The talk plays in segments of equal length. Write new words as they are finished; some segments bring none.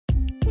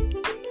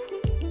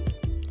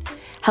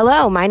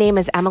Hello, my name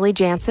is Emily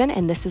Jansen,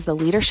 and this is the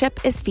Leadership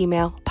is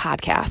Female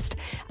podcast.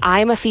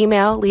 I'm a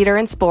female leader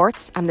in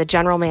sports. I'm the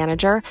general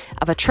manager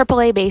of a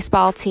AAA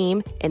baseball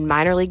team in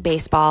minor league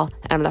baseball,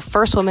 and I'm the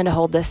first woman to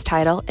hold this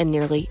title in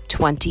nearly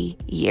 20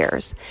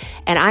 years.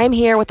 And I'm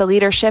here with the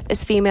Leadership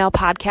is Female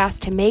podcast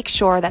to make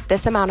sure that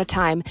this amount of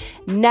time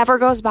never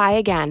goes by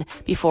again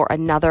before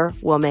another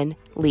woman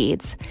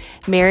leads.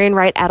 Marian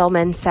Wright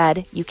Edelman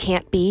said, "You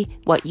can't be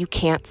what you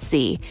can't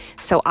see."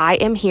 So I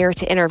am here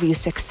to interview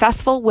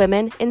successful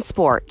women in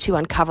sport to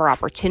uncover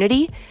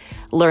opportunity,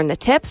 learn the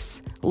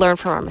tips, learn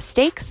from our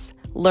mistakes,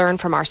 learn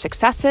from our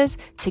successes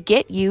to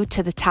get you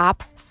to the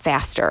top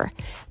faster.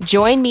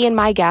 Join me and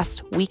my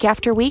guests week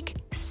after week,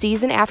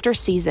 season after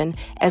season,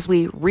 as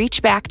we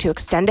reach back to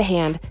extend a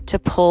hand to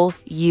pull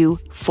you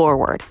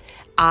forward.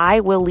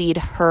 I will lead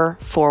her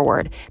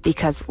forward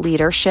because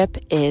leadership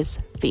is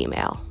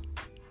female.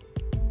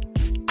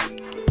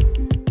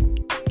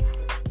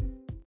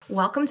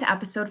 Welcome to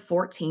episode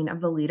 14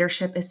 of the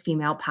Leadership is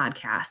Female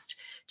podcast.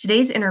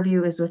 Today's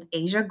interview is with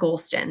Asia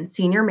Golston,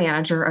 Senior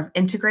Manager of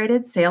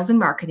Integrated Sales and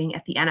Marketing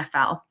at the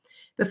NFL.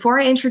 Before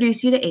I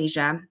introduce you to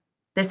Asia,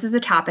 this is a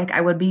topic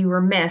I would be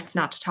remiss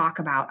not to talk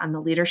about on the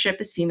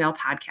Leadership is Female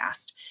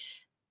podcast.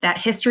 That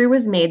history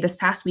was made this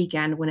past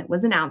weekend when it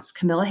was announced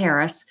Kamala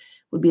Harris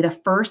would be the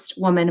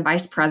first woman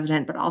vice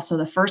president, but also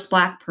the first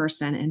Black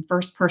person and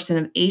first person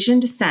of Asian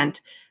descent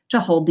to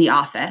hold the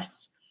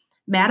office.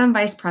 Madam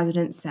Vice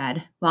President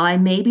said, "While I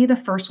may be the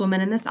first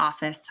woman in this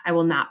office, I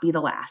will not be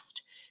the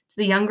last. To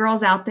the young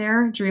girls out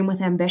there, dream with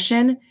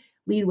ambition,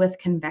 lead with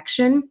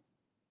conviction,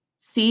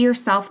 see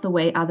yourself the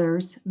way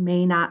others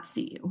may not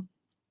see you."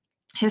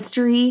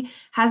 History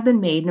has been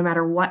made no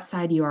matter what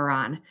side you are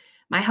on.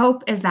 My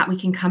hope is that we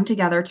can come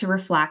together to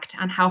reflect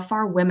on how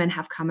far women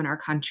have come in our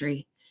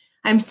country.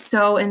 I'm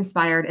so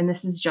inspired, and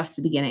this is just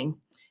the beginning.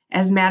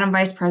 As Madam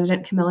Vice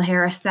President Kamala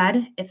Harris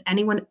said, if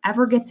anyone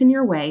ever gets in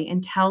your way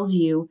and tells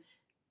you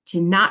to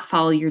not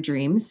follow your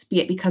dreams, be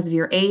it because of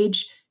your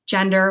age,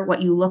 gender,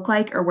 what you look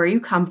like, or where you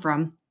come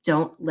from,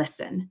 don't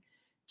listen.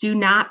 Do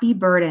not be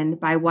burdened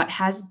by what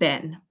has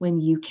been when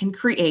you can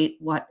create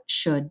what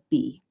should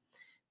be.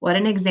 What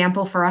an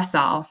example for us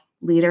all.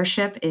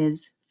 Leadership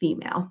is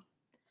female.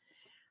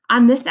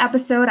 On this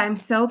episode, I'm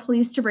so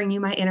pleased to bring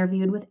you my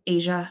interview with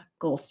Asia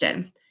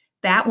Golston,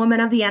 that woman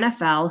of the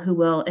NFL who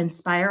will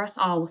inspire us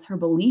all with her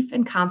belief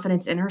and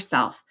confidence in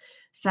herself,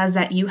 says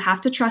that you have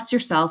to trust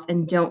yourself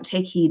and don't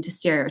take heed to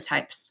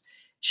stereotypes.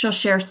 She'll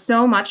share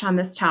so much on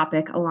this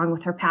topic, along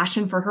with her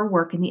passion for her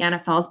work in the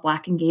NFL's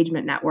Black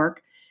Engagement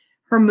Network,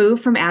 her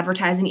move from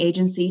advertising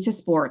agency to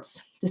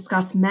sports,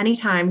 discuss many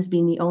times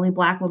being the only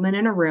Black woman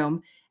in a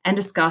room, and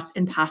discuss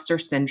imposter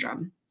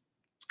syndrome.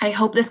 I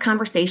hope this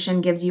conversation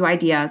gives you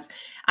ideas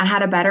on how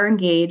to better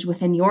engage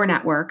within your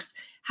networks,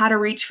 how to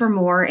reach for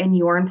more in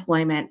your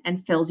employment,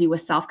 and fills you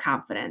with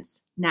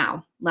self-confidence.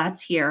 Now,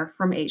 let's hear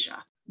from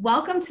Asia.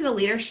 Welcome to the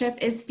Leadership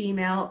is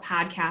Female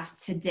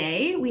podcast.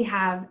 Today, we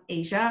have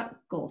Asia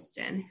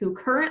Golston, who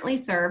currently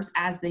serves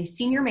as the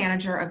Senior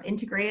Manager of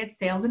Integrated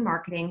Sales and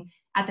Marketing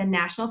at the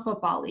National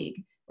Football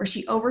League, where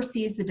she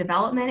oversees the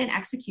development and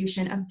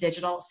execution of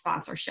digital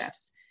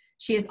sponsorships.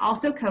 She is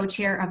also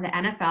co-chair of the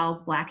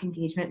NFL's Black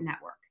Engagement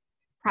Network.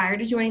 Prior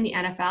to joining the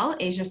NFL,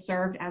 Asia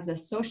served as a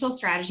social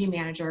strategy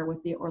manager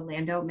with the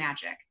Orlando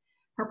Magic.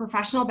 Her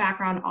professional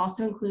background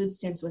also includes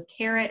stints with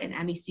Carrot and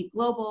MEC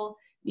Global,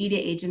 media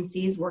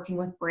agencies working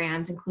with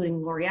brands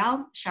including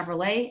L'Oreal,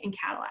 Chevrolet, and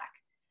Cadillac.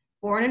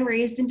 Born and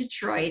raised in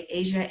Detroit,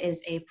 Asia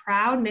is a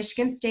proud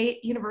Michigan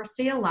State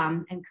University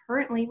alum and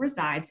currently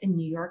resides in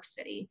New York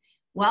City.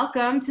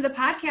 Welcome to the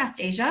podcast,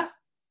 Asia.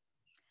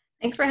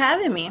 Thanks for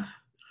having me.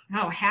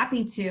 Oh,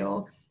 happy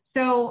to.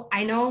 So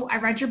I know I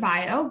read your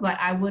bio, but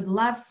I would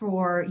love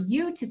for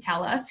you to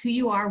tell us who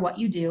you are, what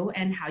you do,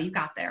 and how you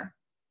got there.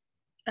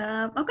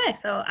 Okay,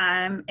 so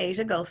I'm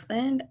Asia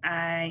Golston.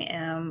 I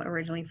am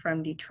originally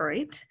from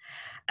Detroit,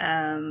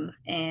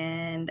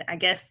 and I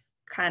guess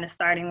kind of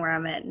starting where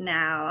I'm at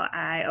now,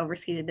 I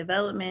oversee the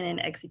development and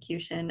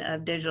execution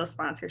of digital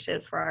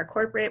sponsorships for our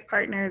corporate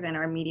partners and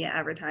our media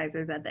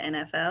advertisers at the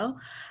NFL.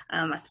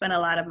 I spend a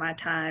lot of my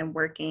time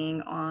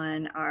working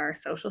on our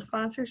social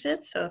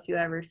sponsorships. So if you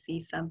ever see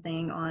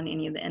something on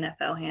any of the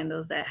NFL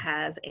handles that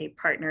has a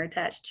partner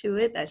attached to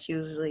it, that's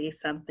usually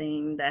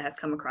something that has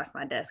come across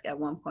my desk at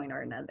one point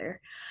or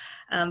another.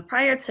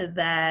 Prior to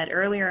that,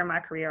 earlier in my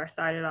career, I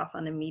started off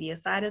on the media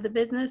side of the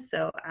business.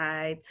 So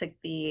I took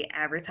the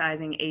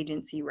advertising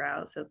agency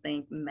route, so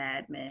think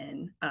Mad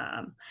Men.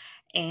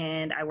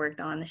 And I worked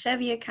on the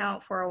Chevy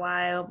account for a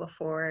while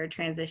before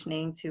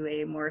transitioning to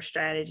a more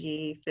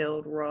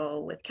strategy-filled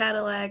role with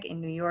Cadillac in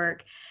New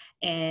York.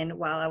 And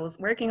while I was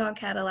working on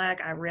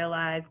Cadillac, I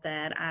realized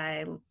that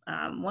I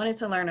wanted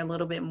to learn a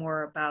little bit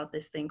more about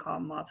this thing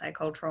called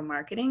multicultural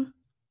marketing.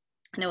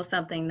 And it was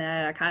something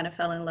that I kind of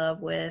fell in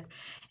love with,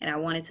 and I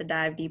wanted to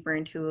dive deeper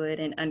into it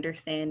and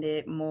understand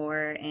it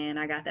more. And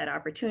I got that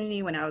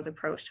opportunity when I was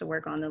approached to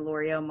work on the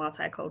L'Oreal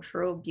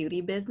multicultural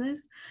beauty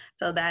business.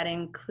 So that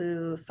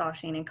includes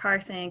Sasheen and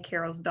Carson,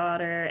 Carol's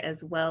daughter,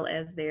 as well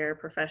as their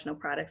professional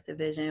products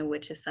division,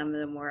 which is some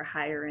of the more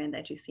higher end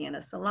that you see in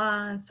a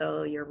salon.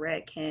 So your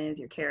Redkens,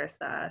 your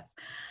Kerastase,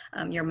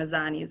 your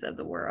Mazanis of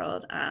the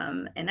world.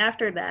 And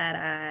after that,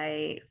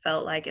 I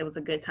felt like it was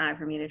a good time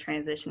for me to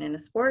transition into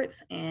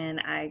sports. And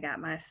I got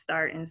my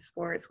start in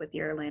sports with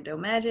the Orlando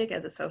Magic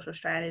as a social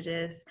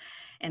strategist.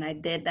 And I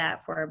did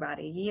that for about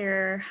a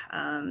year.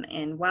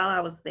 And while I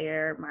was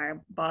there, my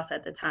boss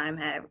at the time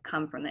had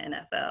come from the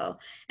NFL.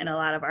 And a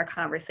lot of our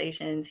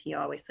conversations, he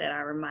always said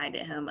I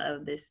reminded him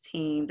of this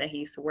team that he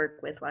used to work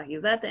with while he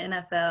was at the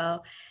NFL.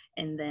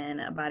 And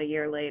then about a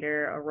year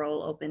later, a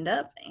role opened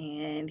up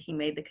and he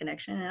made the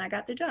connection and I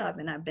got the job.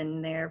 And I've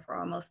been there for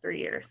almost 3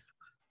 years.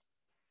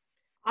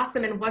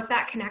 Awesome. And was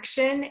that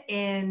connection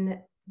in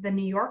the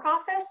New York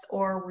office,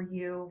 or were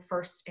you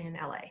first in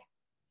LA?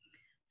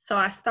 So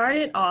I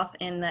started off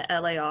in the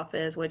LA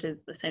office, which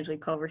is essentially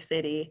Culver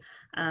City.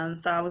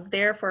 So I was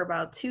there for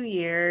about 2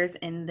 years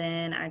and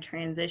then I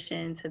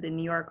transitioned to the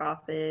New York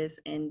office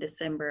in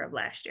December of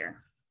last year.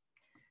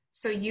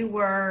 So you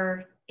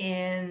were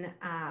in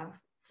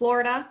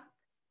Florida,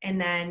 and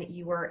then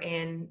you were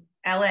in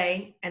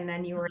LA, and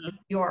then you were in New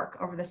York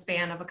over the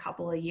span of a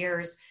couple of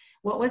years.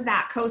 What was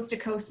that coast to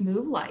coast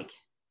move like?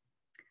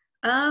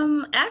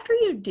 After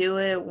you do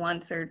it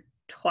once or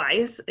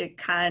twice, it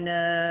kind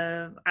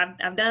of,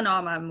 I've done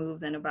all my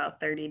moves in about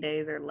 30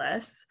 days or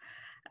less.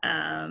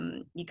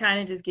 You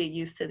kind of just get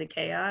used to the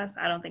chaos.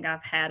 I don't think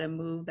I've had a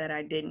move that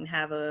I didn't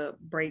have a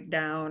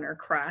breakdown or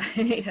cry,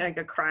 like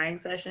a crying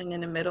session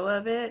in the middle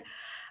of it.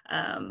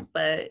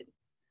 But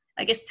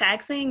I guess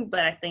taxing,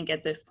 but I think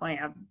at this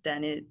point I've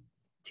done it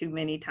too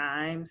many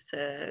times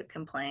to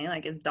complain.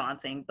 Like it's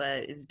daunting,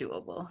 but it's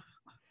doable.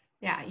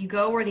 Yeah, you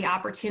go where the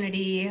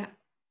opportunity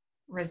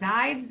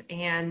resides,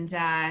 and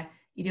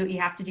you do what you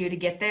have to do to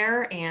get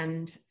there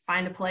and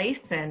find a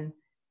place and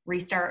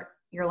restart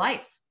your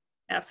life.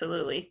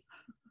 Absolutely.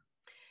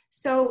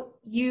 So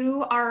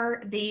you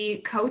are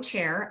the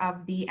co-chair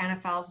of the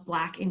NFL's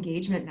Black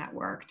Engagement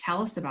Network.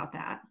 Tell us about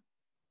that.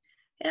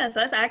 Yeah,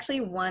 so that's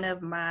actually one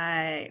of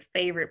my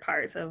favorite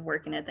parts of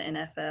working at the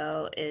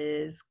NFL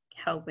is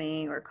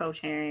helping or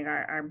co-chairing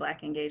our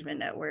Black Engagement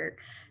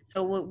Network.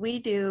 So what we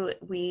do,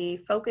 we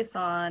focus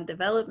on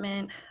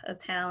development of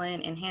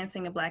talent,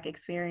 enhancing the Black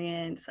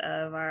experience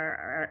of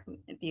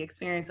the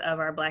experience of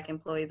our Black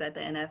employees at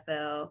the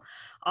NFL,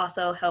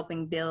 also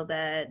helping build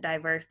that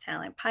diverse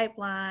talent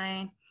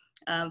pipeline,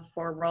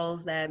 for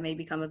roles that may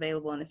become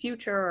available in the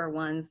future or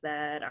ones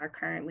that are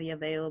currently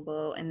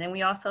available. And then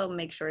we also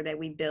make sure that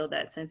we build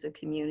that sense of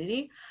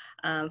community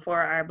for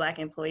our Black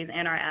employees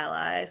and our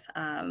allies.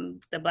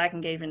 The Black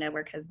Engagement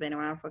Network has been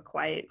around for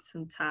quite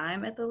some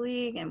time at the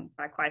league, and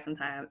by quite some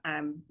time,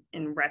 I'm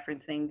in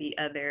referencing the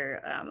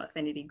other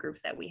affinity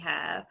groups that we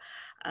have.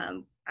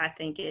 I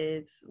think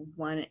it's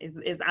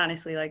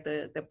honestly like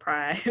the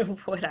pride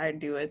of what I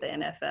do at the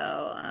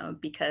NFL,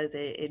 because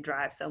it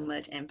drives so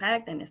much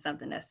impact and it's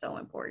something that's so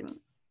important.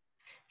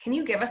 Can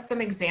you give us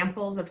some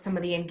examples of some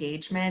of the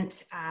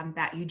engagement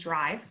that you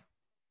drive?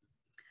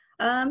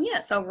 Yeah,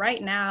 so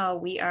right now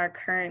we are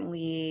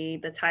currently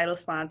the title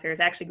sponsor. It's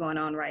actually going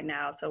on right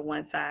now. So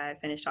once I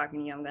finish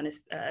talking to you, I'm going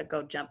to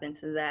go jump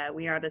into that.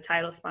 We are the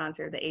title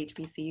sponsor of the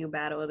HBCU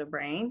Battle of the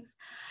Brains.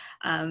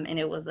 And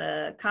it was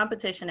a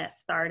competition that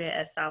started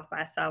at South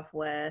by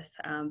Southwest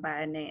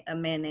by a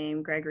man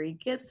named Gregory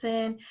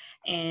Gibson.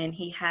 And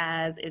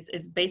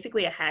it's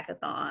basically a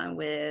hackathon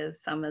with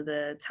some of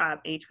the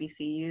top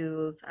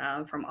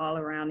HBCUs from all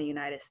around the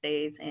United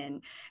States.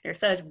 And they're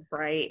such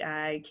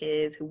bright-eyed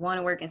kids who want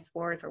to work in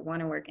sports or want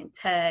to work in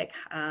tech,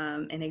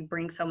 and they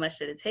bring so much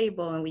to the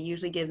table. And we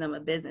usually give them a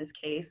business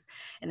case,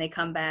 and they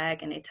come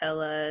back and they tell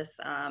us,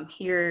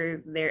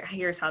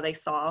 here's how they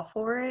solve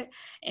for it.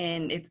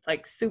 And it's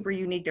like super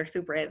unique. They're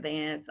super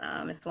advanced.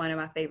 It's one of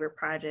my favorite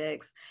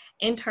projects.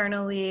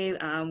 Internally,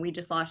 we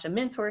just launched a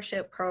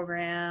mentorship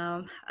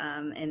program,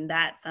 and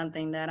that's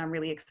something that I'm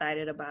really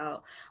excited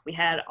about. We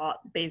had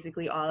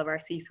basically all of our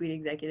C-suite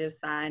executives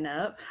sign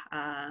up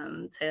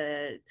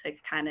to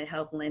kind of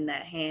help lend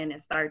that hand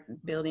and start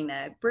building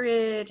that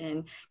bridge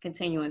and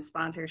continuing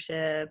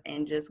sponsorship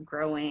and just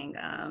growing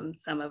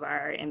some of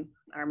our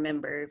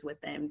members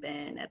within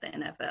Ben at the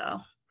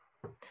NFL.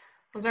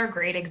 Those are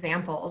great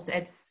examples.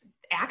 It's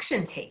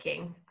action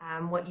taking,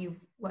 what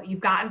you've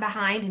gotten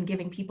behind and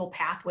giving people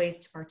pathways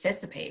to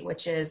participate,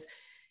 which is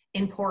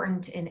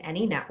important in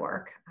any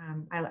network.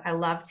 I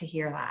love to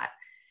hear that.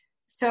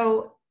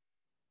 So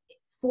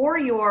for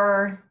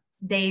your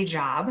day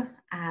job,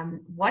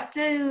 what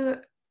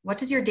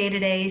does your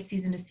day-to-day,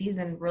 season to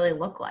season really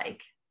look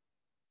like?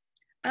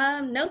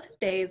 No 2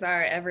 days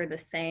are ever the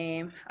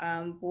same.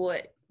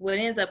 What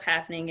ends up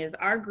happening is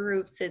our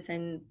group sits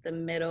in the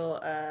middle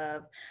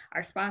of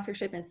our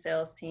sponsorship and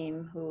sales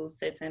team, who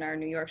sits in our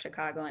New York,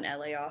 Chicago, and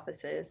LA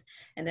offices,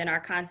 and then our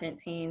content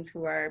teams,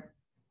 who are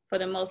for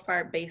the most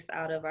part based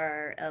out of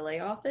our LA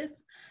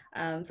office.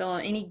 So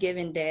on any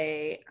given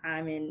day,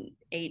 I'm in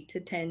 8 to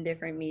 10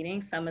 different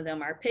meetings. Some of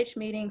them are pitch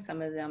meetings,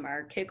 some of them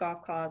are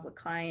kickoff calls with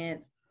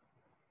clients.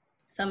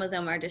 Some of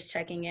them are just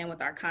checking in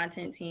with our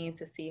content teams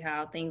to see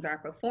how things are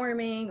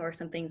performing or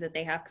some things that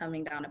they have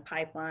coming down the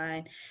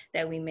pipeline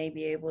that we may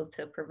be able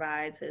to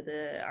provide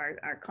to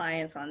our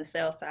clients on the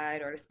sales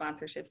side or the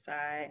sponsorship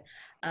side.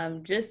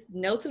 Just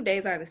no 2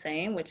 days are the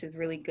same, which is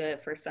really good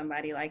for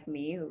somebody like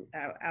me who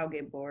I'll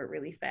get bored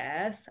really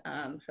fast.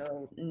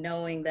 So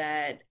knowing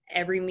that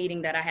every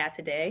meeting that I have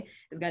today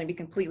is going to be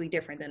completely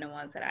different than the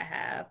ones that I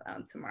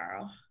have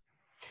tomorrow.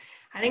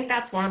 I think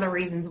that's one of the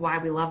reasons why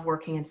we love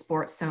working in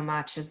sports so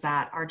much, is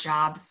that our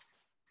jobs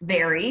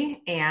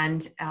vary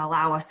and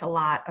allow us a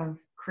lot of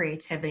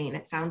creativity. And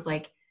it sounds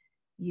like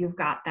you've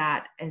got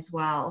that as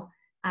well.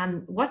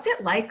 What's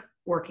it like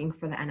working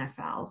for the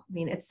NFL? I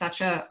mean, it's such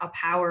a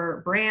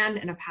power brand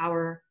and a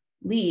power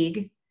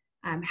league.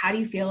 How do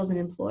you feel as an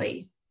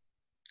employee?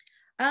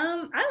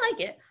 I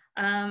like it.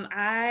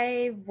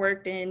 I've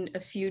worked in a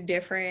few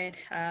different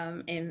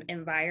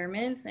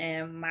environments,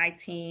 and my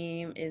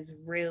team is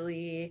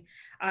really,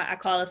 I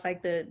call us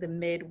like the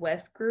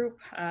Midwest group.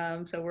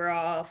 So we're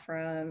all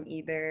from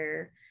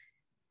either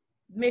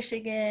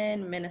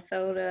Michigan,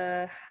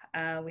 Minnesota.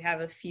 We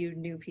have a few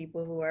new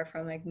people who are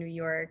from like New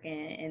York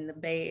and in the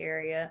Bay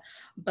Area,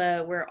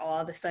 but we're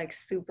all this like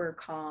super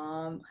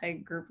calm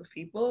like group of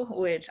people,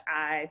 which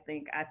I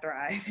think I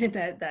thrive in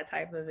that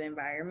type of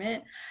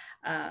environment.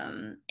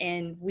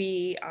 And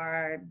we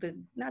are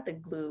not the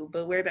glue,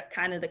 but we're the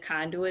kind of the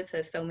conduit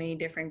to so many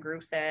different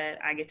groups that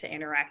I get to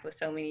interact with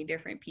so many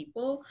different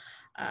people.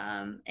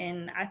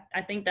 And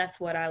I think that's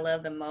what I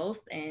love the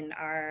most. And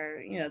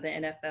the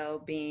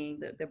NFL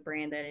being the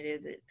brand that it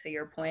is, to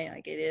your point,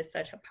 like it is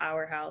such a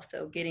powerhouse.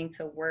 So getting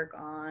to work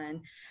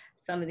on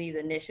some of these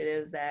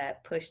initiatives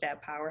that push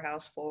that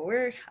powerhouse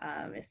forward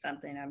is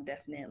something I'm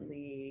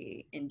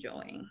definitely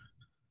enjoying.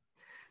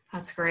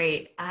 That's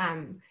great.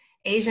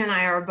 Asia and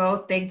I are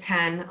both Big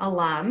Ten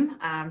alum.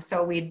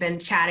 So we'd been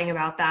chatting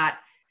about that,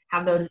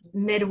 have those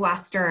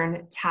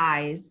Midwestern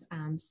ties.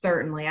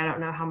 Certainly, I don't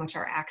know how much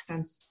our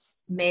accents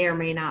may or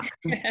may not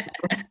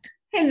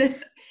in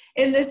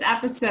this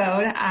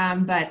episode,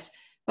 but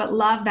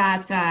love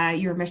that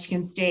you're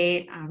Michigan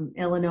State,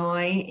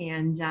 Illinois,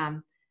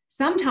 and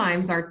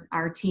sometimes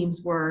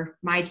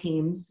my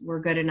teams were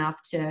good enough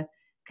to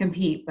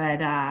compete, but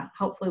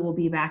hopefully we'll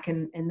be back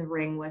in the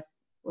ring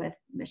with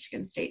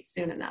Michigan State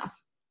soon enough.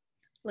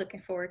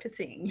 Looking forward to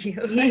seeing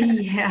you.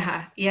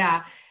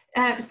 Yeah.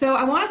 So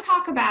I want to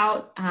talk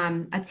about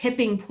a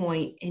tipping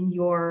point in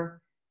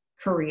your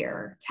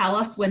career. Tell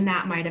us when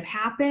that might have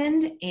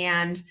happened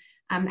and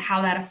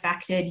how that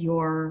affected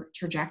your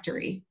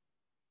trajectory.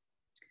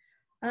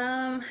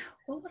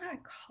 What would I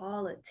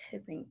call a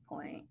tipping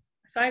point?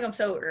 I feel like I'm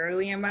so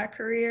early in my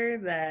career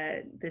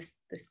that this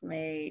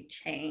may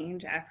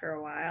change after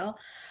a while.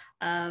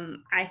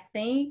 I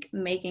think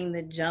making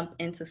the jump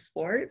into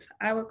sports,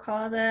 I would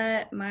call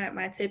that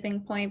my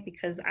tipping point,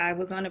 because I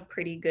was on a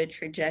pretty good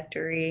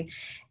trajectory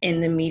in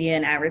the media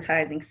and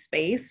advertising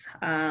space,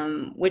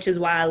 which is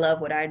why I love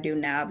what I do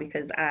now,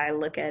 because I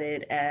look at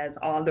it as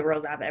all the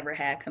roles I've ever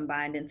had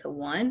combined into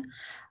one.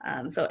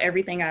 So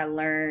everything I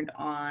learned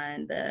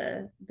on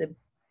the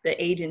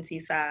agency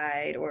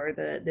side or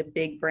the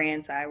big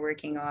brand side,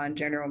 working on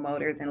General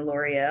Motors and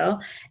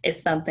L'Oreal,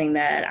 is something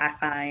that I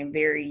find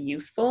very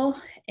useful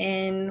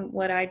in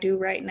what I do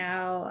right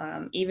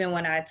now. Even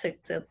when I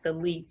took the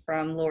leap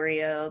from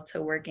L'Oreal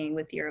to working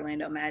with the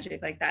Orlando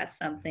Magic, like that's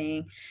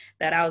something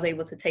that I was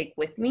able to take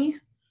with me.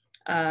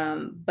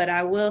 But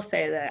I will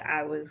say that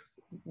I was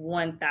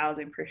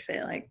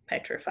 1000% like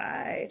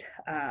petrified.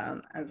 I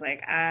was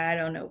like, I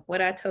don't know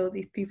what I told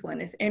these people in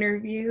this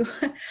interview,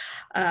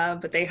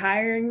 but they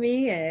hiring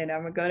me, and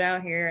I'm gonna go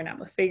down here and I'm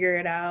gonna figure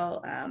it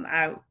out.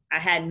 I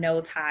had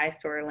no ties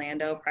to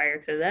Orlando prior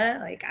to that.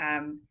 Like,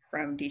 I'm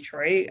from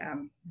Detroit.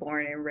 I'm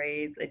born and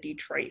raised a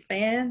Detroit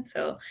fan.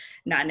 So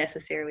not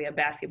necessarily a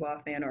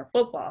basketball fan or a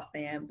football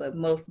fan, but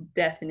most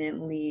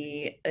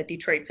definitely a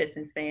Detroit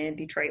Pistons fan,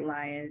 Detroit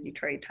Lions,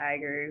 Detroit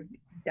Tigers,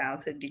 down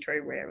to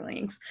Detroit Red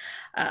Wings.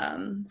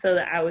 So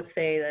that I would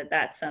say that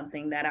that's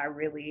something that I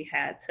really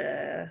had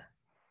to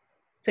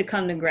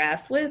come to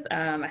grasp with.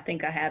 I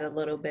think I had a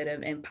little bit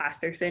of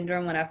imposter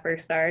syndrome when I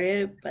first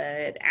started,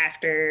 but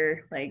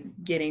after like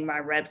getting my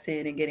reps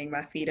in and getting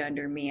my feet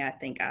under me, I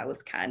think I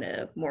was kind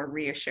of more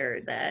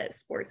reassured that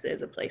sports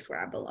is a place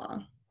where I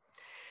belong.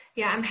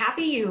 Yeah, I'm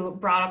happy you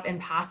brought up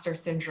imposter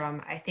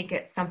syndrome. I think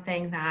it's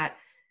something that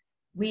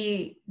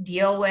we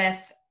deal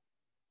with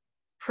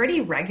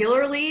pretty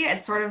regularly.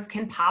 It sort of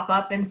can pop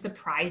up and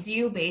surprise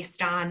you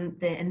based on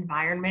the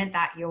environment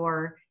that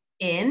you're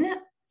in.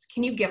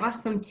 Can you give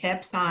us some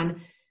tips on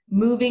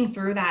moving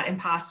through that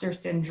imposter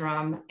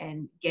syndrome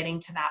and getting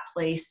to that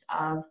place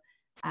of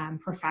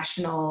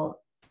professional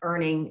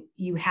earning?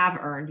 You have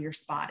earned your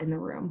spot in the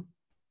room.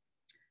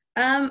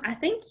 I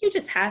think you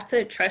just have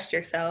to trust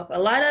yourself. A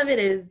lot of it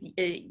is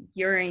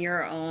you're in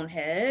your own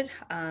head,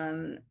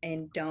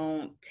 and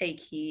don't take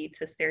heed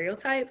to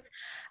stereotypes.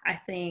 I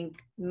think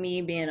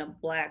me being a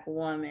Black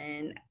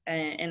woman,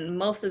 and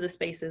most of the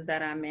spaces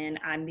that I'm in,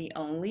 I'm the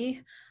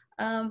only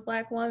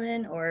Black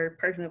woman or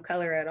person of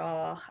color at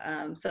all.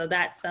 So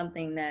that's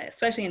something that,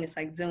 especially in this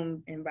like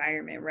Zoom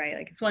environment, right?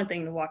 Like it's one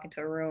thing to walk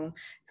into a room,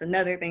 it's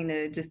another thing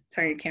to just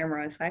turn your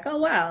camera on. It's like, oh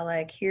wow,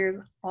 like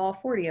here's all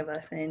 40 of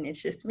us, and it's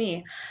just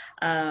me.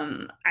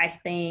 I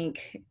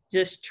think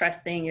just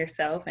trusting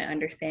yourself and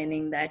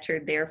understanding that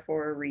you're there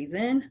for a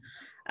reason,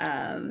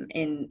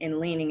 and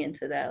leaning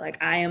into that.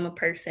 Like I am a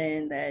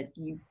person that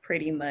you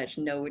pretty much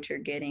know what you're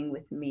getting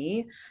with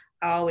me.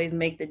 I always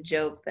make the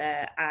joke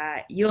that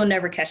you'll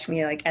never catch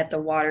me like at the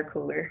water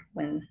cooler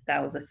when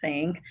that was a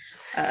thing,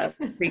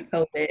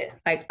 pre-COVID,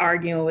 like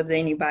arguing with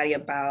anybody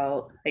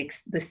about like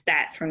the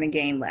stats from the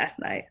game last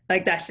night.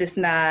 Like that's just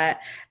not,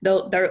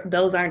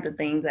 those aren't the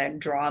things that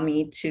draw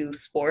me to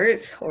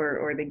sports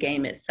or the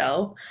game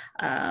itself.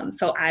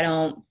 So I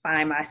don't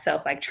find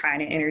myself like trying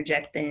to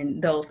interject in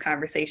those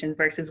conversations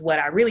versus what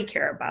I really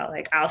care about.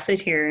 Like I'll sit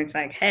here and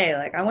like, hey,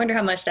 like I wonder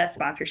how much that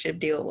sponsorship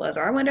deal was,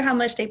 or I wonder how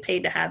much they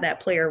paid to have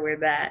that player wear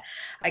that.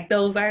 Like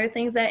those are the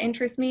things that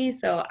interest me.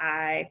 So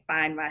I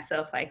find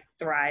myself like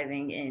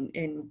thriving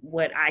in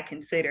what I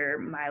consider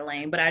my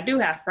lane. But I do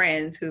have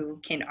friends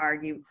who can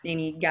argue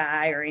any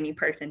guy or any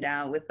person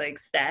down with like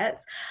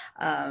stats,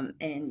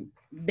 and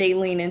they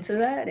lean into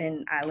that,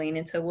 and I lean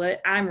into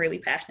what I'm really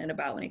passionate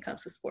about when it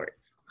comes to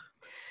sports.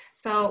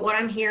 So what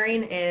I'm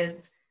hearing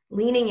is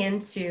leaning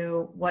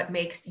into what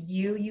makes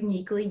you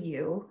uniquely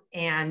you,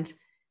 and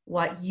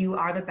what you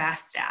are the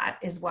best at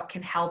is what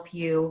can help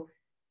you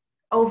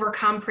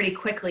overcome pretty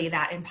quickly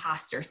that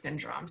imposter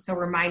syndrome. So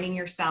reminding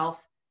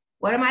yourself,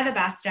 what am I the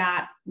best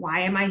at?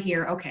 Why am I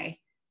here? Okay,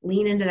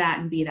 lean into that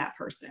and be that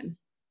person.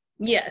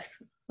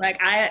 Yes.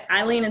 Like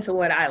I lean into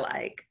what I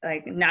like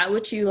not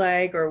what you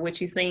like or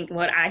what you think,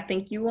 what I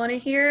think you want to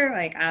hear.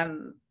 Like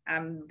I'm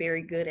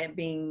very good at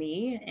being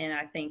me. And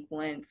I think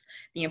once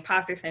the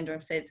imposter syndrome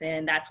sets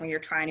in, that's when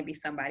you're trying to be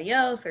somebody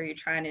else, or you're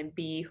trying to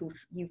be who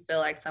you feel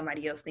like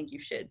somebody else think you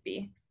should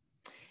be.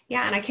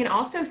 Yeah, and I can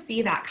also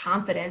see that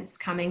confidence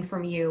coming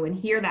from you and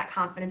hear that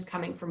confidence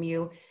coming from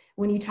you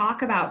when you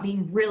talk about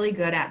being really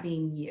good at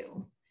being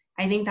you.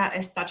 I think that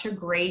is such a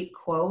great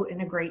quote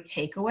and a great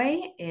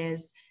takeaway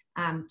is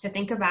to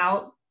think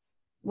about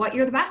what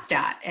you're the best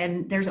at,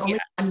 and there's only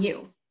Yeah, one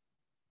you.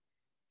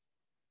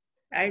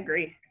 I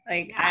agree.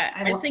 Like Yeah,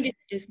 I think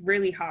it's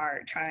really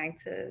hard trying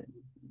to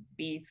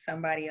be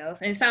somebody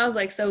else. And it sounds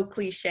like so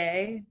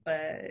cliche,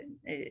 but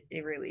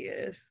it really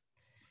is.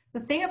 the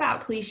thing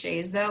about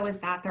cliches though is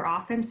that they're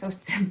often so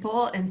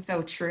simple and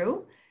so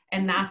true,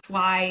 and that's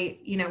why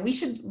we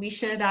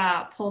should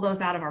pull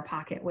those out of our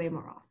pocket way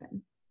more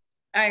often.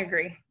 I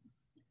agree.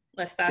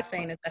 Let's So stop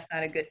saying that that's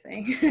not a good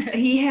thing.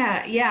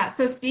 yeah.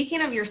 So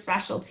speaking of your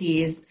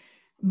specialties,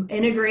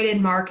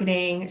 integrated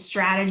marketing,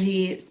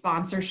 strategy,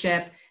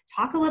 sponsorship,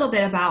 talk a little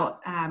bit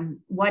about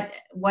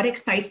what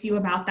excites you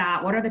about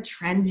that. What are the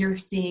trends you're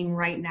seeing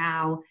right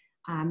now?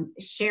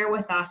 Share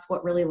with us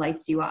what really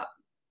lights you up.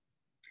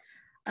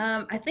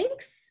 I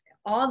think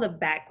all the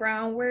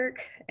background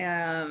work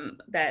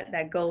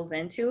that goes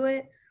into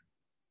it.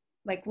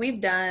 Like we've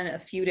done a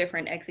few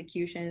different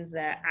executions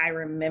that I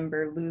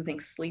remember losing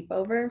sleep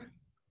over.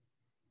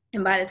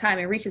 And by the time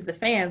it reaches the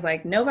fans,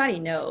 like nobody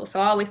knows. So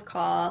I always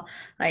call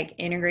like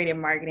integrated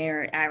marketing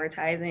or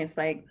advertising. It's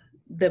like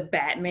the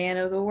Batman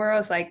of the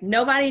world. It's like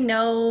nobody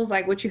knows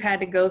like what you had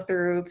to go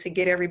through to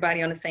get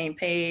everybody on the same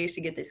page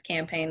to get this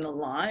campaign to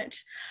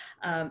launch.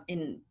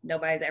 And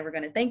nobody's ever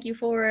going to thank you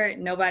for it.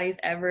 Nobody's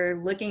ever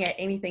looking at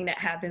anything that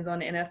happens on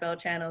the NFL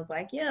channels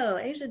like, yo,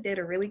 Asia did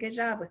a really good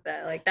job with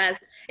that. Like that's,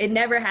 it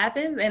never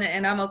happens.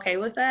 And I'm okay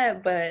with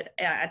that. But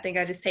I think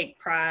I just take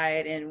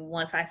pride. And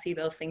once I see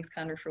those things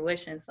come to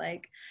fruition, it's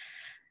like,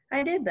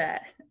 I did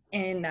that.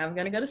 And now I'm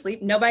going to go to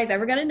sleep. Nobody's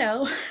ever going to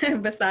know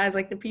besides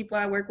like the people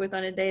I work with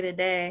on a day to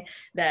day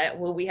that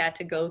what we had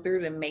to go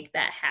through to make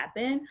that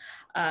happen.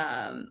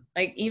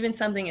 Like even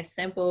something as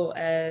simple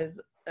as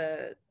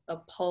a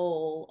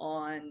poll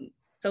on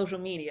social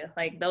media,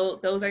 like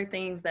those are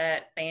things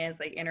that fans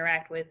like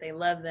interact with, they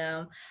love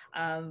them,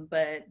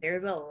 but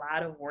there's a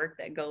lot of work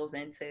that goes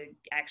into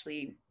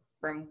actually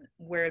from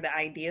where the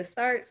idea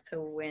starts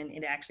to when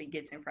it actually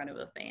gets in front of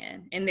a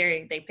fan, and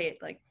they pay it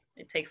like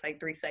it takes like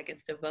 3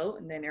 seconds to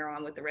vote and then they're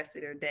on with the rest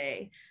of their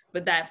day,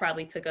 but that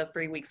probably took up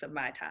 3 weeks of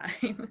my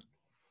time.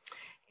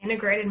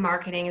 Integrated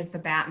marketing is the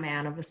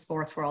Batman of the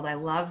sports world. I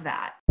love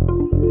that.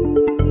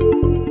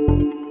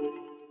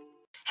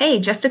 Hey,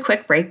 just a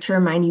quick break to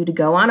remind you to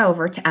go on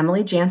over to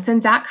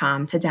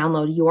emilyjansen.com to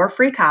download your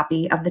free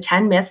copy of the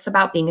 10 Myths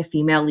About Being a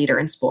Female Leader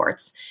in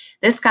Sports.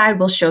 This guide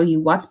will show you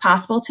what's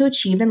possible to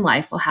achieve in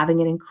life while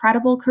having an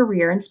incredible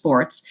career in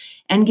sports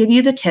and give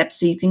you the tips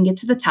so you can get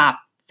to the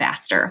top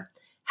faster.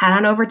 Head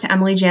on over to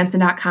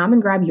emilyjansen.com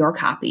and grab your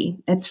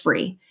copy. It's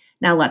free.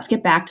 Now let's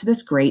get back to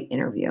this great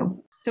interview.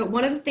 So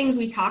one of the things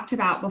we talked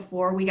about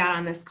before we got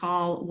on this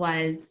call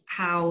was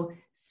how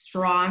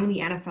strong the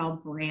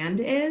NFL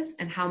brand is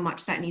and how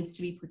much that needs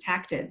to be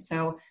protected.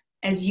 So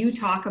as you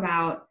talk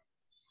about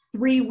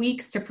 3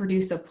 weeks to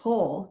produce a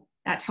poll,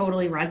 that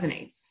totally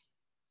resonates.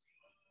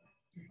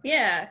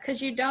 Yeah,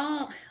 because you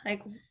don't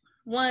like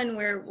one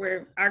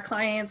where our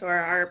clients or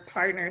our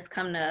partners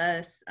come to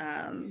us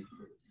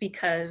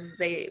because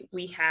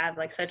we have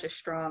like such a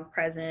strong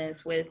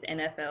presence with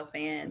NFL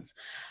fans.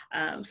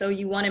 So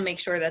you want to make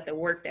sure that the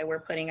work that we're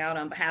putting out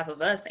on behalf of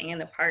us and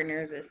the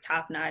partners is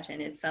top notch and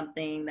it's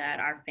something that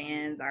our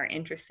fans are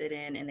interested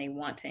in and they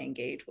want to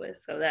engage with.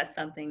 So that's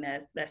something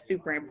that's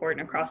super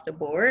important across the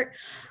board.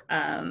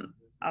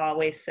 I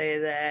always say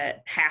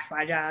that half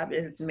my job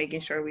is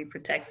making sure we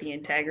protect the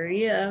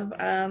integrity of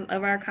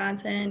our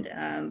content,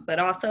 but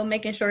also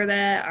making sure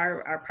that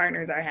our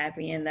partners are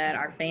happy and that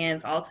our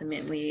fans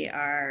ultimately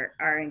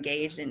are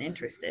engaged and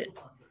interested.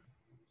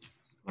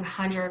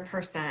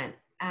 100%.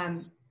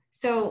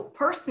 So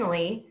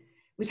personally,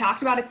 we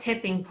talked about a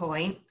tipping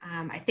point.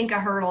 I think a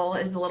hurdle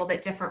is a little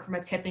bit different from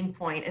a tipping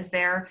point. Is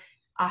there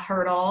a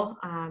hurdle,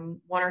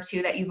 one or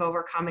two that you've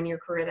overcome in your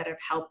career that have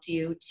helped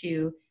you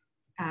to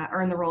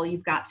earn the role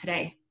you've got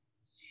today?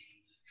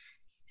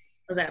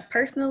 Was that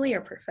personally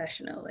or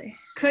professionally?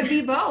 Could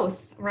be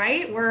both,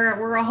 right?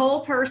 We're a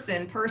whole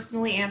person,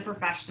 personally and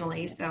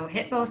professionally. So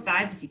hit both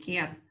sides if you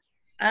can.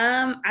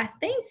 I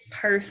think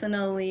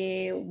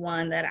personally,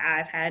 one that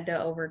I've had to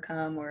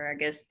overcome, or I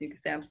guess you could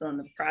say I'm still in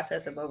the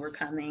process of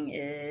overcoming,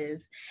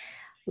 is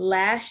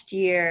last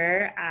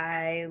year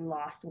I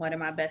lost one of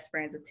my best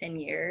friends of 10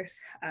 years.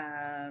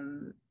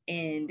 And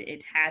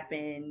it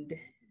happened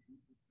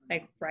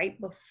like right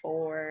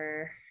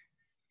before.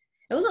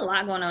 It was a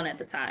lot going on at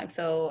the time.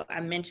 So I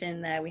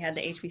mentioned that we had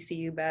the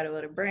HBCU Battle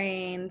of the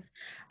Brains.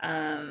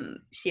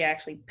 She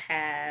actually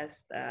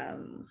passed,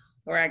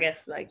 or I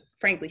guess, like,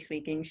 frankly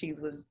speaking, she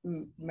was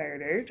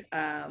murdered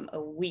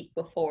a week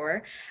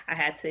before. I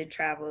had to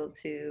travel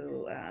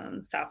to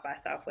South by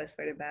Southwest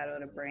for the Battle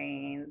of the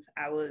Brains.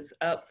 I was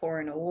up for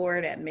an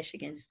award at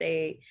Michigan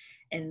State.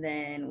 And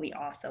then we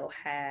also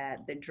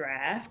had the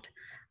draft.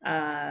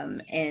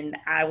 And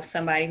I was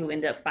somebody who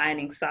ended up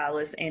finding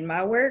solace in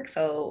my work.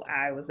 So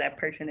I was that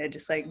person that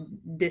just like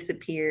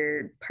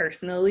disappeared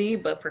personally,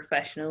 but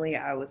professionally,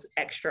 I was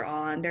extra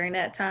on during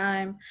that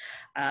time.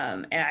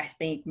 And I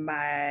think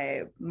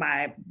my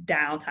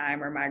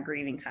downtime or my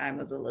grieving time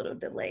was a little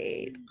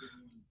delayed.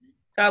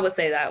 So I would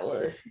say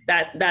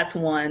that's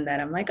one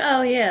that I'm like,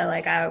 oh yeah,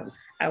 like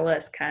I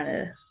was kind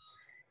of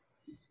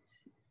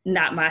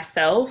not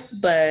myself,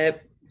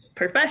 but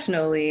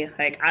professionally,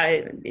 like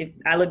if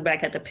I look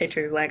back at the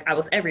pictures, like I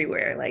was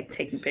everywhere, like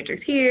taking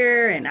pictures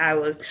here and I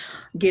was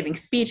giving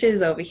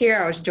speeches over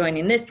here, I was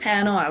joining this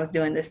panel, I was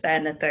doing this, that,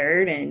 and the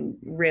third, and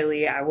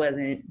really I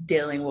wasn't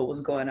dealing with what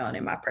was going on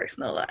in my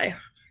personal life.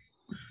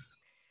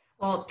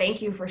 Well,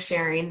 thank you for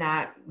sharing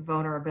that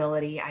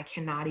vulnerability. I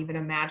cannot even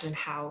imagine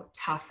how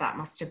tough that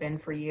must have been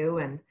for you.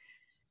 And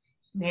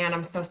man,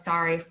 I'm so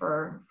sorry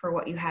for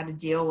what you had to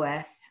deal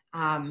with.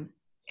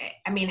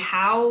 I mean,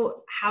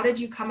 how did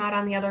you come out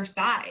on the other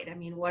side? I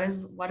mean, what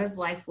does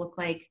life look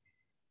like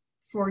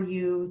for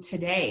you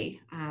today?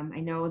 I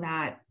know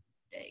that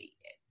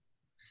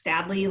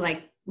sadly,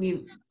 like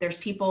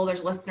there's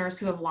listeners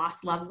who have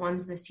lost loved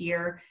ones this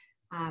year.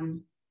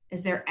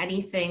 Is there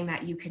anything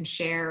that you can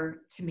share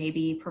to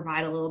maybe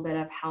provide a little bit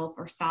of help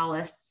or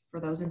solace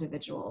for those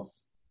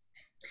individuals?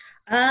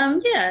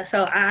 Yeah,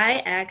 so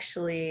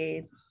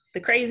the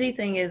crazy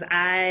thing is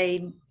I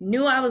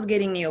knew I was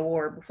getting the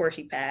award before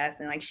she passed,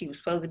 and like she was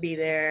supposed to be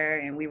there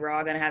and we were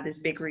all going to have this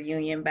big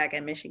reunion back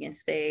at Michigan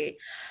State.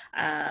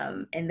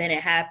 And then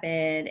it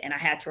happened and I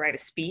had to write a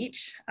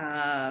speech.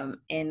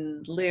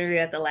 And literally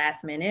at the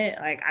last minute,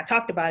 like I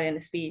talked about it in the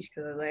speech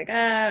because I was like,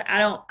 I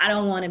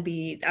don't want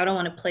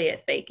to play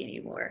it fake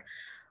anymore.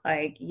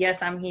 Like,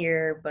 yes, I'm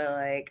here, but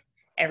like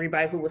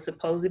everybody who was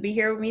supposed to be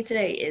here with me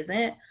today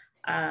isn't.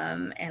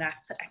 And I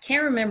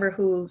can't remember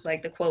who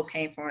like the quote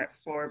came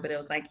for, but it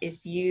was like,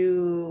 if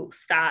you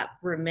stop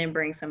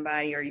remembering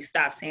somebody or you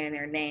stop saying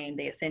their name,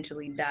 they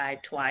essentially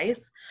died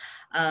twice.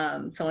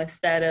 So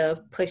instead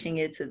of pushing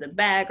it to the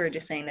back or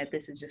just saying that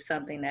this is just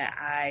something that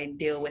I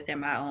deal with in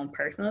my own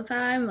personal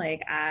time,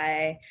 like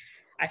I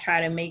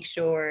try to make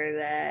sure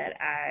that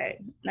I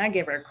not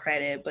give her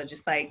credit, but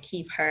just like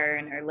keep her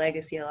and her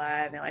legacy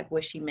alive and like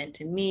what she meant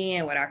to me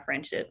and what our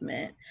friendship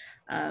meant.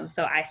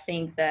 So I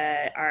think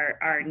that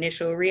our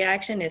initial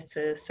reaction is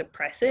to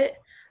suppress it.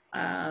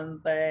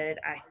 But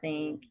I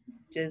think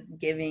just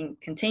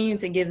continue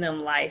to give them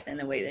life in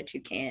the way that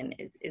you can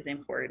is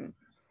important.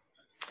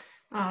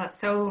 Oh, that's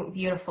so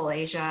beautiful,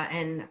 Asia.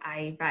 And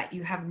I bet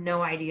you have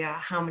no idea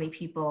how many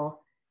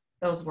people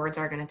those words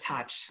are going to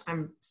touch.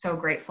 I'm so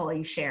grateful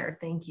you shared.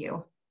 Thank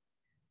you.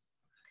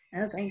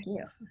 Oh, thank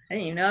you. I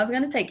didn't even know I was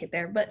going to take it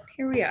there, but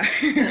here we are.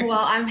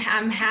 Well,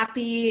 I'm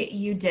happy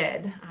you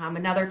did.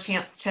 Another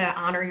chance to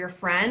honor your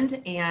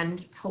friend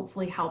and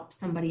hopefully help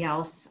somebody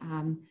else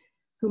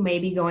who may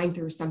be going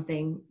through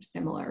something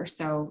similar.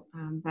 So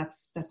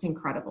that's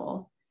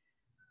incredible.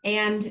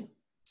 And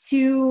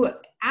to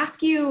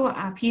ask you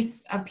a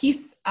piece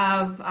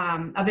of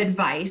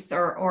advice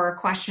or a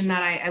question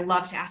that I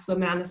love to ask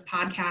women on this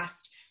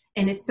podcast.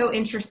 And it's so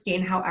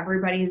interesting how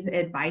everybody's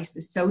advice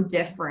is so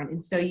different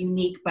and so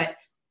unique. But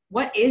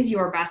what is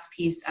your best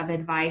piece of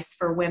advice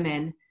for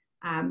women?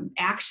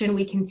 Action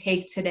we can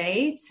take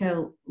today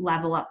to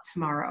level up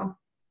tomorrow?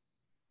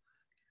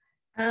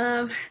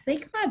 I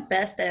think my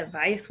best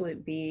advice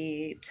would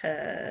be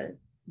to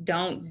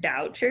don't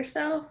doubt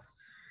yourself,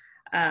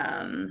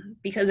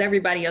 because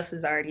everybody else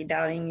is already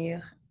doubting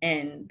you.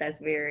 And that's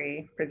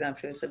very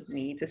presumptuous of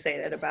me to say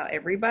that about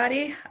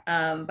everybody.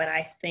 But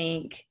I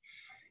think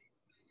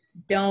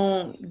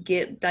don't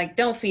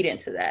feed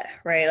into that,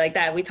 right? Like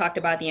that, we talked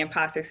about the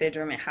imposter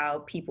syndrome and how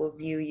people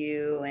view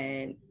you,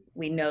 and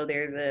we know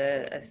there's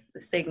a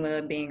stigma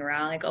of being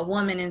around like a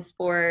woman in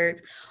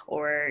sports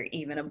or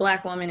even a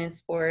Black woman in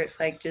sports.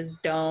 Like, just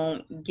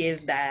don't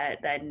give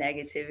that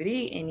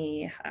negativity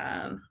any,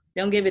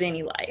 don't give it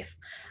any life.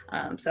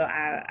 So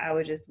I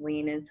would just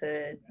lean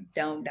into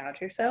don't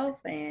doubt yourself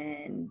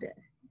and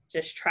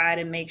just try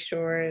to make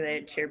sure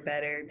that you're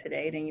better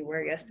today than you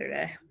were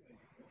yesterday.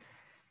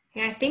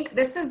 Yeah, I think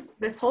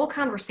this whole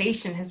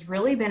conversation has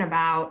really been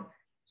about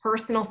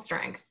personal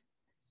strength,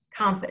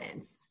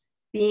 confidence,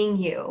 being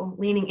you,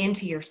 leaning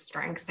into your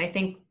strengths. I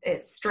think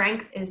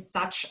strength is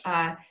such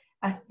a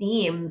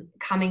theme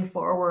coming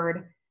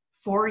forward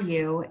for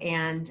you.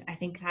 And I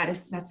think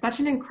that's such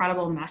an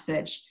incredible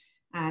message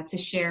to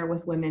share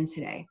with women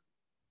today.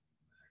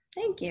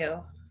 Thank you.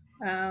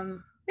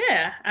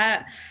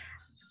 Yeah,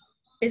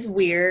 it's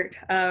weird,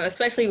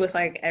 especially with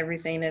like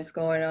everything that's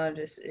going on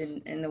just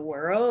in the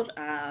world.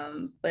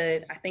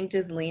 But I think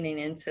just leaning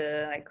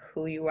into like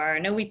who you are. I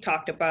know we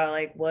talked about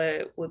like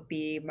what would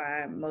be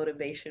my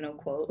motivational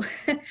quote.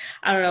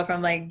 I don't know if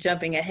I'm like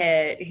jumping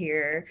ahead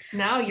here.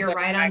 No, you're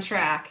right on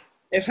track.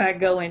 If I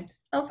go in,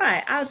 oh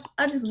fine,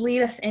 I'll just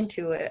lead us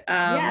into it. So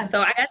I Yes.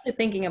 got to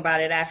thinking about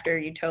it after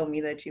you told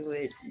me that you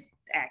would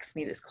ask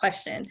me this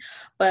question.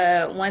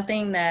 But one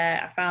thing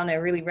that I found that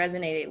really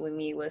resonated with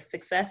me was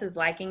success is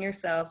liking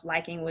yourself,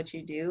 liking what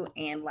you do,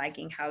 and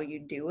liking how you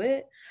do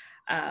it.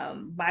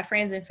 My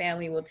friends and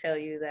family will tell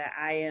you that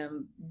I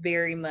am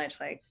very much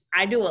like,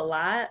 I do a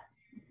lot,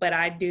 but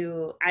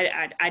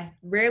I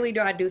rarely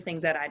do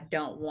things that I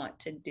don't want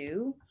to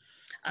do.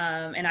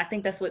 And I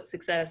think that's what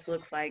success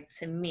looks like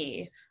to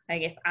me.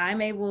 Like, if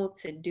I'm able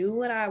to do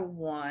what I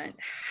want,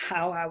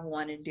 how I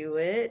want to do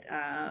it,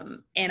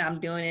 and I'm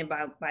doing it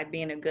by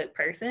being a good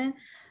person.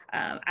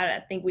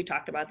 I think we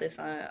talked about this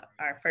on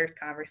our first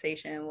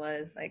conversation,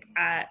 was like,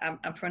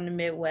 I'm from the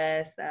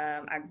Midwest.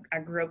 I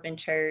grew up in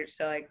church.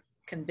 So like,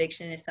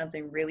 conviction is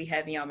something really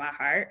heavy on my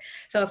heart.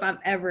 So if I'm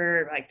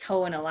ever like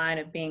toeing a line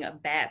of being a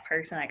bad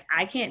person, like,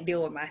 I can't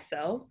deal with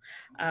myself.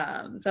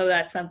 So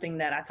that's something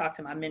that I talk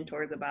to my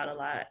mentors about a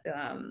lot.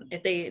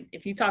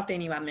 If you talk to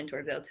any of my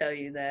mentors, they'll tell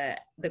you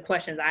that the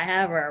questions I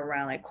have are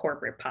around like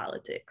corporate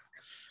politics.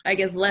 Like,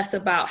 it's less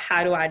about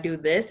how do I do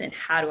this and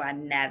how do I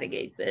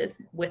navigate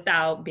this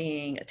without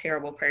being a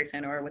terrible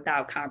person or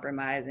without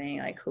compromising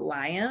like who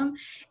I am,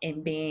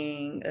 and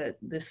being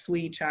the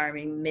sweet,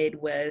 charming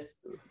Midwest,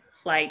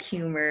 like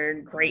humor,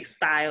 great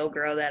style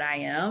girl that I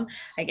am.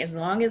 Like, as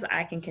long as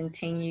I can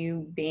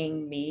continue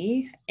being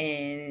me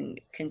and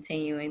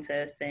continuing to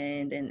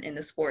ascend in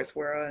the sports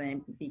world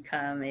and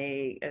become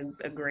a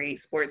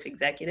great sports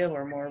executive,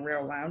 or more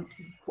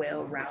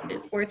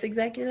well-rounded sports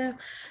executive,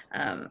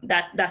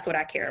 that's what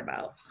I care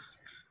about.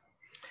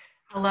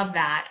 I love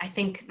that. I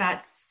think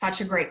that's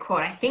such a great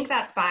quote. I think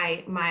that's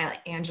by Maya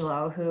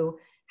Angelou, who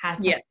has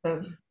some Yeah.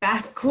 of the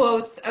best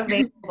quotes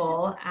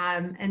available.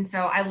 And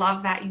so I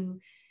love that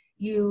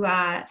you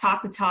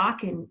talk the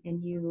talk and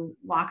you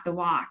walk the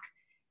walk.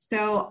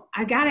 So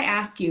I got to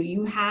ask you,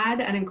 you had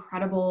an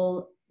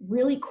incredible,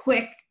 really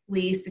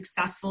quickly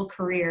successful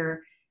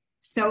career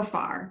so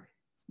far.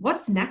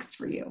 What's next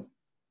for you?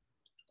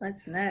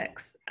 What's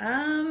next?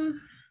 I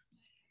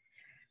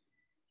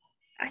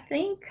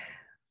think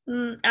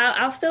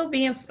I'll still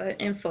be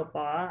in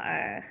football.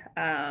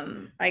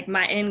 Like,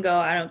 my end goal,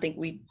 I don't think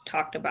we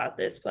talked about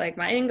this, but like,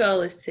 my end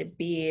goal is to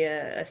be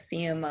a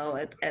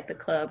CMO at the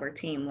club or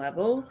team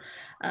level.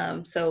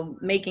 So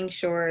making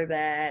sure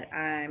that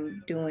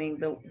I'm doing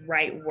the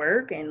right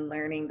work and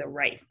learning the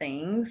right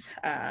things,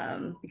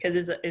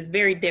 because it's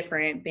very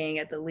different being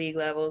at the league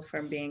level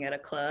from being at a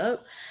club.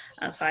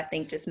 So I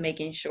think just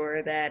making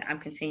sure that I'm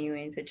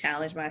continuing to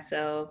challenge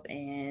myself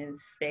and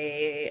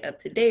stay up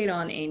to date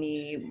on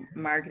any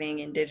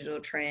marketing and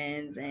digital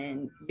trends,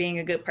 and being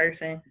a good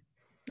person.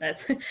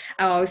 That's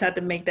I always have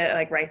to make that,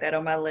 like, write that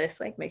on my list,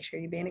 like, make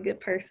sure you're being a good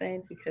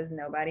person, because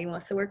nobody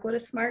wants to work with a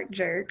smart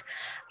jerk.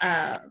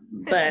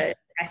 But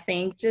I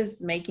think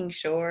just making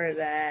sure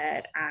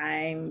that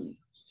I'm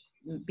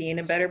being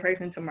a better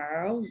person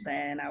tomorrow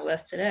than I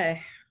was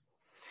today.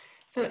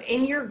 So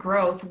in your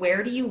growth,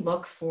 where do you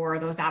look for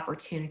those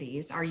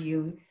opportunities? Are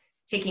you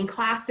taking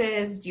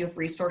classes? Do you have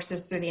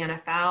resources through the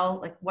NFL?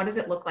 Like, what does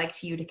it look like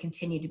to you to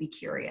continue to be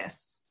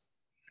curious?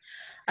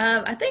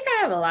 I think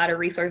I have a lot of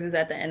resources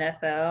at the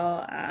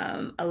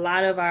NFL. A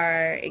lot of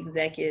our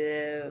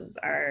executives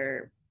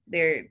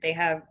they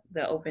have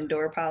the open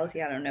door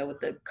policy. I don't know what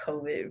the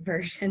COVID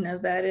version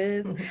of that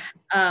is.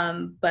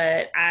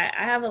 But I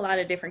have a lot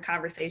of different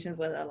conversations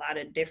with a lot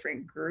of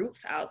different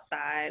groups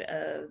outside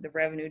of the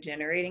revenue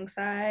generating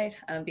side,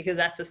 because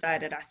that's the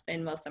side that I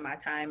spend most of my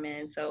time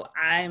in. So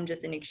I'm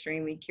just an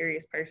extremely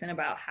curious person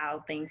about how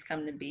things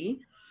come to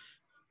be.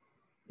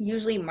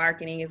 Usually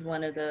marketing is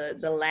one of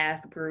the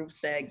last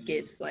groups that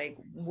gets like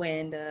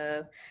wind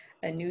of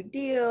a new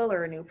deal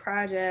or a new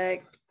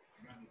project.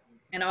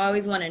 And I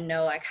always want to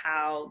know like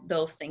how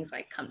those things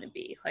like come to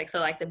be. Like, so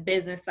like the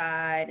business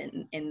side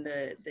and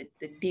the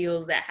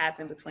deals that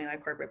happen between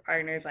like corporate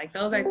partners, like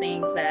those are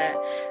things that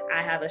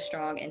I have a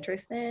strong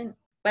interest in.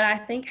 But I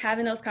think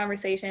having those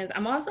conversations,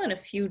 I'm also in a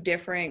few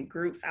different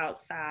groups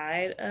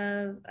outside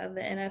of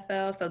the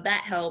NFL. So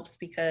that helps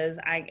because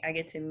I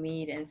get to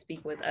meet and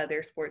speak with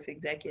other sports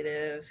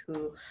executives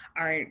who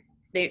aren't,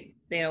 they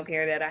don't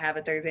care that I have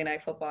a Thursday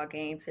night football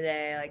game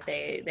today. Like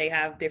they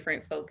have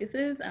different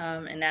focuses,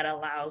 and that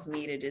allows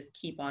me to just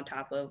keep on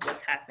top of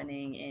what's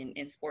happening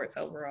in sports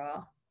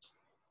overall.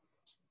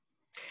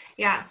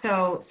 Yeah,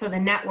 so the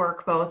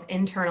network, both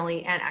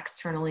internally and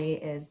externally,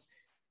 is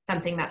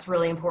something that's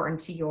really important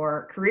to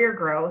your career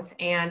growth.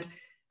 And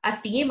a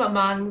theme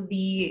among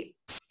the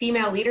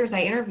female leaders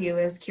I interview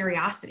is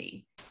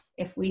curiosity.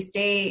 If we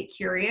stay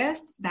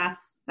curious,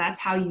 that's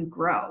how you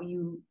grow.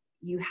 You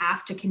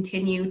have to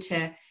continue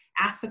to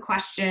ask the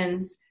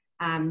questions,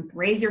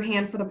 raise your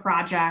hand for the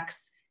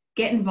projects,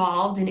 get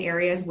involved in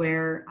areas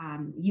where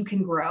you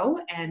can grow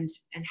and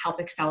help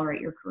accelerate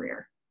your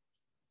career.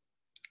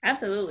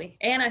 Absolutely.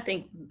 And I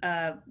think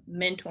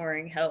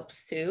mentoring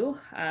helps too.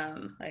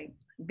 Like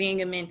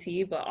being a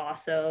mentee, but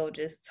also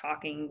just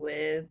talking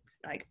with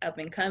like up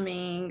and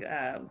coming,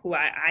 who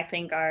I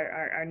think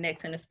are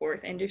next in the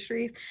sports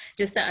industries,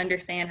 just to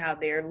understand how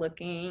they're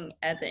looking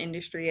at the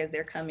industry as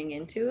they're coming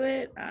into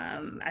it.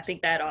 I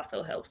think that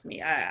also helps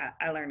me.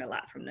 I learn a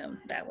lot from them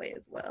that way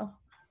as well.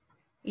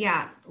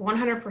 Yeah,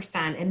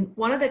 100%. And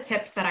one of the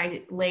tips that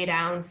I lay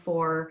down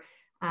for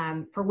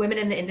women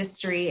in the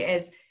industry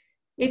is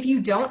if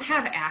you don't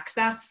have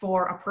access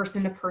for a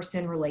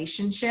person-to-person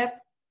relationship,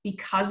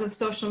 because of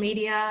social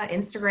media,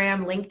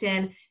 Instagram,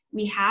 LinkedIn,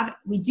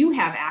 we do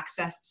have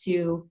access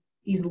to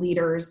these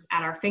leaders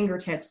at our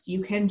fingertips. You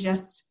can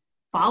just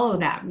follow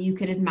them. You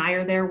can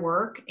admire their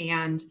work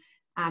and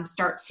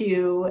start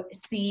to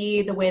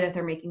see the way that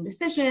they're making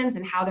decisions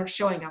and how they're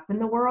showing up in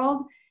the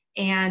world,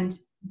 and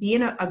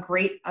being a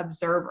great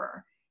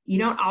observer. You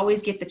don't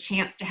always get the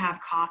chance to have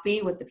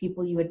coffee with the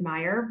people you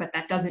admire, but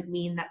that doesn't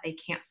mean that they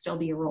can't still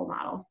be a role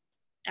model.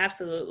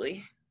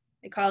 Absolutely.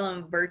 They call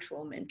them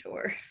virtual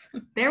mentors.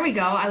 There we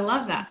go. I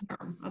love that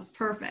term. That's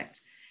perfect.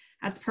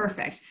 That's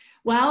perfect.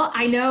 Well,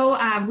 I know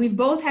we've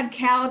both had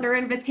calendar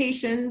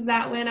invitations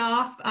that went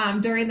off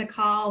during the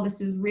call.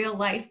 This is real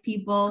life,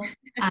 people.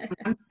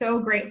 I'm so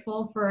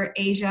grateful for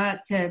Asia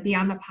to be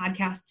on the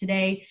podcast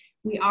today.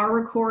 We are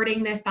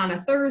recording this on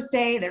a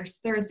Thursday. There's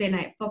Thursday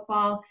night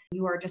football.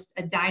 You are just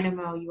a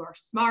dynamo. You are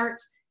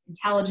smart,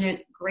 intelligent,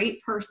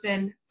 great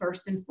person,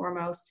 first and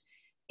foremost.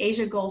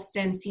 Asia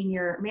Golston,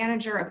 Senior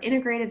Manager of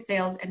Integrated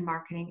Sales and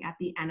Marketing at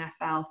the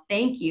NFL.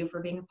 Thank you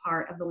for being a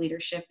part of the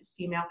Leadership is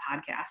Female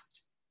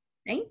podcast.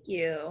 Thank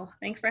you.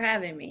 Thanks for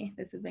having me.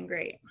 This has been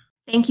great.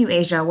 Thank you,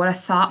 Asia. What a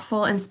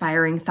thoughtful,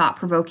 inspiring,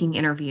 thought-provoking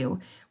interview.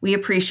 We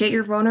appreciate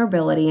your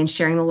vulnerability and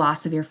sharing the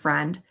loss of your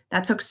friend.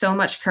 That took so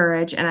much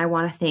courage, and I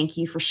want to thank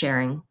you for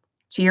sharing.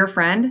 To your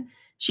friend,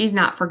 she's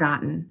not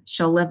forgotten.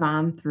 She'll live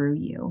on through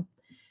you.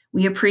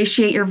 We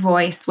appreciate your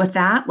voice. With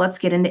that, let's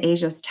get into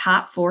Asia's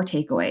top 4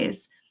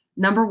 takeaways.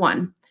 Number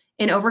 1,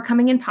 in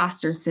overcoming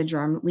imposter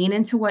syndrome, lean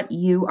into what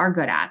you are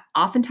good at.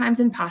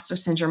 Oftentimes, imposter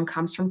syndrome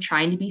comes from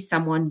trying to be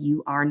someone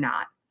you are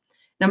not.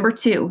 Number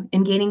 2,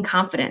 in gaining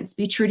confidence,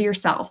 be true to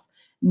yourself.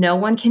 No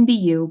one can be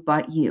you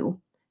but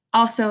you.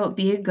 Also,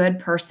 be a good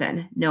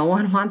person. No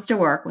one wants to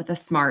work with a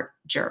smart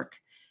jerk.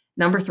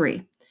 Number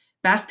 3,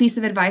 best piece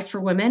of advice for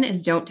women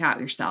is don't doubt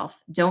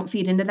yourself. Don't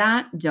feed into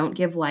that. Don't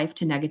give life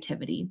to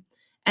negativity.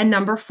 And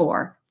number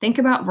 4, think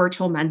about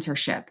virtual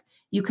mentorship.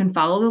 You can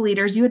follow the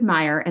leaders you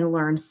admire and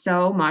learn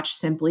so much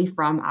simply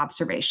from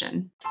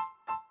observation.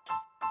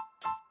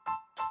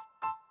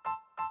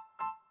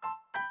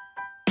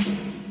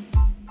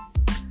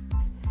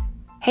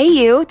 Hey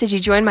you, did you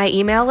join my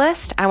email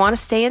list? I want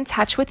to stay in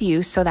touch with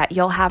you so that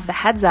you'll have the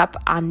heads up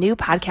on new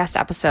podcast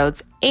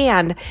episodes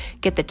and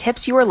get the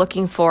tips you are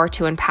looking for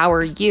to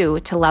empower you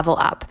to level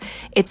up.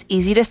 It's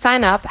easy to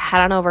sign up.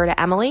 Head on over to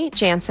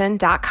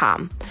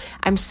emilyjansen.com.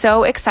 I'm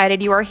so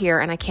excited you are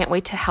here and I can't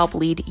wait to help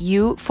lead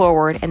you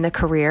forward in the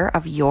career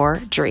of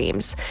your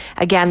dreams.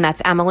 Again,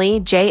 that's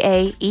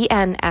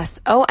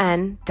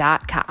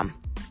emilyjansen.com.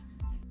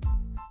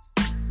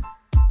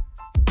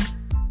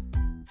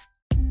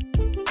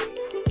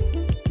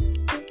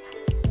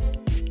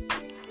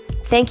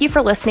 Thank you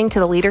for listening to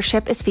the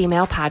Leadership is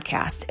Female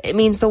podcast. It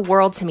means the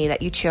world to me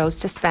that you chose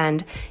to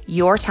spend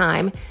your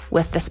time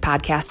with this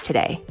podcast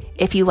today.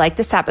 If you like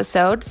this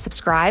episode,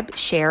 subscribe,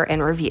 share,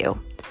 and review.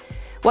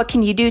 What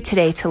can you do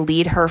today to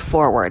lead her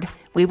forward?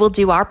 We will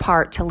do our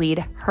part to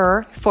lead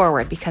her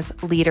forward because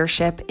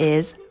leadership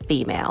is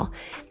female.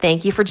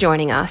 Thank you for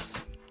joining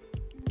us.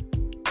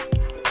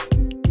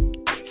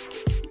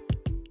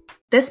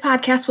 This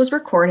podcast was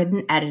recorded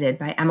and edited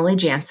by Emily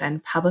Jansen,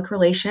 public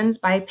relations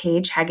by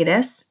Paige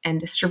Hegedus, and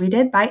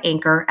distributed by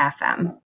Anchor FM.